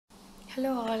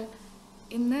Hello all.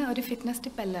 ഇന്ന് ഒരു fitness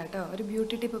tip അല്ല കേട്ടോ, ഒരു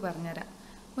ബ്യൂട്ടി ടിപ്പ് പറഞ്ഞുതരാം.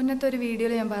 മുന്നത്തെ ഒരു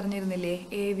വീഡിയോയിൽ ഞാൻ പറഞ്ഞിരുന്നില്ലേ,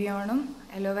 ഏവിയോണും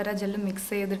അലോവേര ജെല്ലും മിക്സ്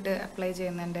ചെയ്തിട്ട് അപ്ലൈ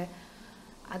ചെയ്യുന്നതിൻ്റെ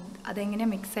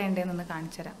അതെങ്ങനെയാണ് മിക്സ് ചെയ്യേണ്ടതെന്നൊന്ന്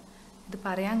കാണിച്ചുതരാം. ഇത്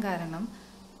പറയാൻ കാരണം,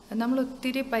 നമ്മൾ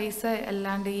ഒത്തിരി പൈസ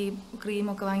അല്ലാണ്ട് ഈ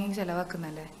ക്രീമൊക്കെ വാങ്ങി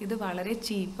ചിലവാക്കുന്നല്ലേ, ഇത് വളരെ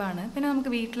ചീപ്പാണ്. പിന്നെ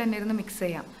നമുക്ക് വീട്ടിൽ തന്നെ ഇരുന്ന് മിക്സ്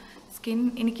ചെയ്യാം.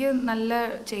 എനിക്ക് നല്ല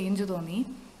ചേഞ്ച് തോന്നി.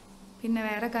 പിന്നെ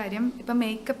വേറെ കാര്യം, ഇപ്പം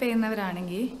മേക്കപ്പ്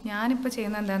ചെയ്യുന്നവരാണെങ്കിൽ ഞാനിപ്പോൾ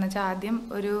ചെയ്യുന്നത് എന്താണെന്ന് വെച്ചാൽ, ആദ്യം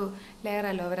ഒരു ലെയർ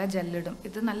അലോവേര ജെല്ലിടും.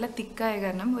 ഇത് നല്ല തിക്കായ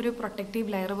കാരണം ഒരു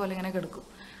പ്രൊട്ടക്റ്റീവ് ലെയർ പോലെ ഇങ്ങനെ കിടക്കും.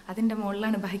 അതിൻ്റെ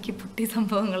മുകളിലാണ് ബാക്കി പുട്ടി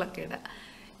സംഭവങ്ങളൊക്കെ ഇടുക.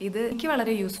 ഇത് എനിക്ക്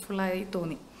വളരെ യൂസ്ഫുള്ളായി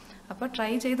തോന്നി. അപ്പോൾ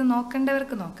ട്രൈ ചെയ്ത്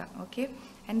നോക്കേണ്ടവർക്ക് നോക്കാം. ഓക്കെ,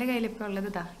 എൻ്റെ കയ്യിലിപ്പോൾ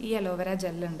ഉള്ളത് ഈ അലോവേര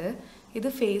ജെല്ലുണ്ട്. ഇത്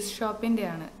ഫേസ്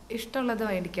ഷോപ്പിൻ്റെയാണ്. ഇഷ്ടമുള്ളത്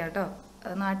മേടിക്കാം കേട്ടോ.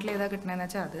 നാട്ടിലേതാ കിട്ടണമെന്ന്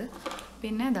വെച്ചാൽ അത്.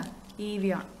 പിന്നെ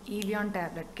ഈവിയോൺ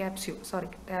ടാബ്ലറ്റ് ക്യാപ്സ്യൂൾ,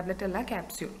 ടാബ്ലറ്റ് അല്ല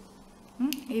ക്യാപ്സ്യൂൾ,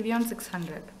 ഏവിയോൺ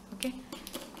 600. ഓക്കെ,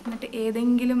 എന്നിട്ട്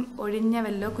ഏതെങ്കിലും ഒഴിഞ്ഞ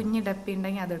വല്ലോ കുഞ്ഞ് ഡപ്പി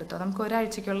ഉണ്ടെങ്കിൽ അതെടുത്തോ. നമുക്ക്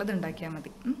ഒരാഴ്ചക്കുള്ളത് ഉണ്ടാക്കിയാൽ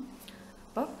മതി.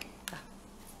 അപ്പോൾ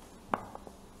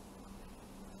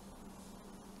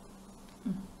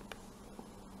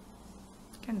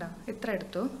കണ്ടോ, ഇത്ര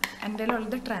എടുത്തു. എൻ്റെ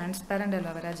ഉള്ളത് ട്രാൻസ്പാരൻ്റ്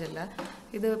അലോവേര ജെല്ല.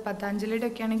 ഇത് പതാഞ്ജലിയുടെ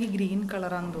ഒക്കെ ആണെങ്കിൽ ഗ്രീൻ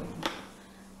കളറാണെന്ന് തോന്നുന്നു.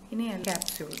 ഇനി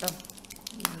ക്യാപ്സ്യൂൾ കേട്ടോ.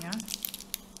 ഞാൻ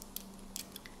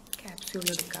ക്യാപ്സ്യൂൾ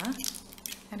എടുക്കാം.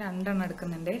 ഞാൻ 2 എണ്ണം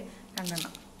എടുക്കുന്നുണ്ട്. 2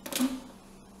 എണ്ണം.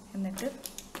 എന്നിട്ട്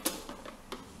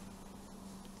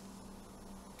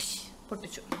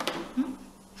പൊട്ടിച്ചു.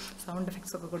 സൗണ്ട്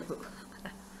എഫക്ട്സ് ഒക്കെ കൊടുത്തു.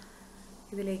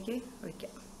 ഇതിലേക്ക്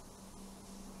ഒഴിക്കാം.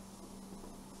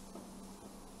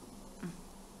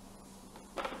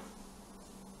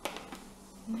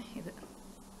 ഇത്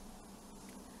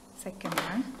സെക്കൻഡ്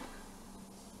വൺ.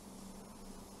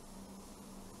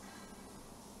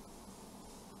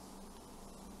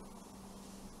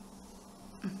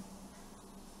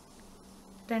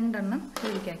 രണ്ടെണ്ണം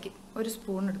ഇതിലേക്കാക്കി. ഒരു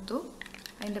സ്പൂൺ എടുത്തു.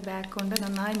 അതിൻ്റെ ബാക്ക് കൊണ്ട്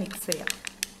നന്നായി മിക്സ് ചെയ്യാം.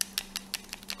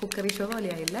 Cookery show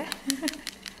പോലെയായില്ലേ.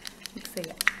 മിക്സ്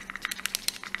ചെയ്യാം.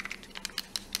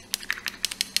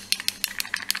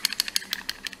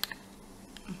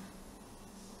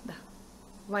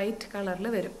 വൈറ്റ് കളറിൽ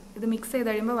വരും. ഇത് മിക്സ് ചെയ്ത്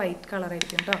കഴിയുമ്പോൾ വൈറ്റ്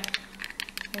കളറായിരിക്കും കേട്ടോ.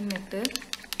 എന്നിട്ട്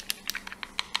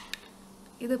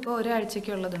ഇതിപ്പോൾ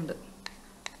ഒരാഴ്ചയ്ക്കുള്ളതുണ്ട്.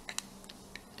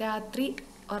 രാത്രി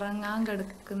ഉറങ്ങാൻ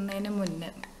കിടക്കുന്നതിന് മുന്നേ,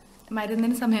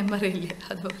 മരുന്നിന് സമയം പറയില്ലേ,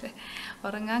 അതുപോലെ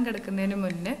ഉറങ്ങാൻ കിടക്കുന്നതിന്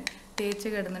മുന്നേ തേച്ച്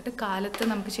കിടന്നിട്ട് കാലത്ത്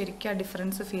നമുക്ക് ശരിക്കും ആ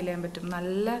ഡിഫറൻസ് ഫീൽ ചെയ്യാൻ പറ്റും.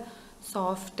 നല്ല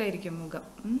സോഫ്റ്റ് ആയിരിക്കും മുഖം.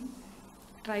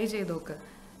 ട്രൈ ചെയ്ത് നോക്ക്.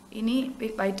 ഇനി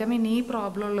വൈറ്റമിൻ ഇ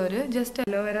പ്രോബ്ലം ഉള്ളവർ ജസ്റ്റ്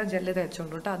അലോവേര ജെല്ല്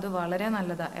തേച്ചോളൂ കേട്ടോ. അത് വളരെ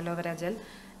നല്ലതാണ് അലോവേര ജെൽ.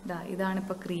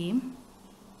 ഇതാണിപ്പോൾ ക്രീം.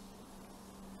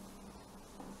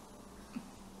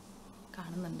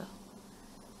 കാണുന്നുണ്ടോ?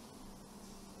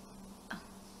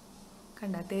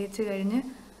 കണ്ട, തേച്ച് കഴിഞ്ഞ്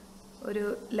ഒരു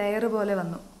ലെയർ പോലെ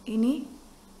വന്നു. ഇനി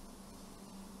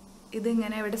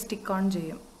ഇതിങ്ങനെ ഇവിടെ സ്റ്റിക്ക് ഓൺ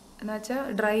ചെയ്യും. എന്ന് വെച്ചാൽ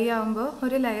ഡ്രൈ ആകുമ്പോൾ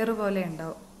ഒരു ലെയർ പോലെ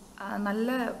ഉണ്ടാവും. നല്ല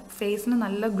ഫേസിന്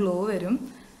നല്ല ഗ്ലോ വരും.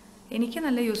 എനിക്ക്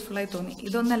നല്ല യൂസ്ഫുള്ളായി തോന്നി.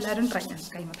 ഇതൊന്നും എല്ലാവരും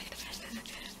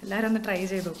എല്ലാവരും ഒന്ന് ട്രൈ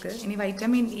ചെയ്ത് നോക്ക്. ഇനി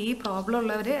വൈറ്റമിൻ ഇ പ്രോബ്ലം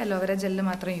ഉള്ളവർ അലോവേര ജെല്ല്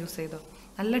മാത്രം യൂസ് ചെയ്തോ.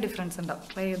 നല്ല ഡിഫറൻസ് ഉണ്ടാവും.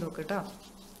 ട്രൈ ചെയ്ത് നോക്ക് കേട്ടോ.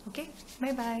 Okay,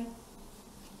 bye bye.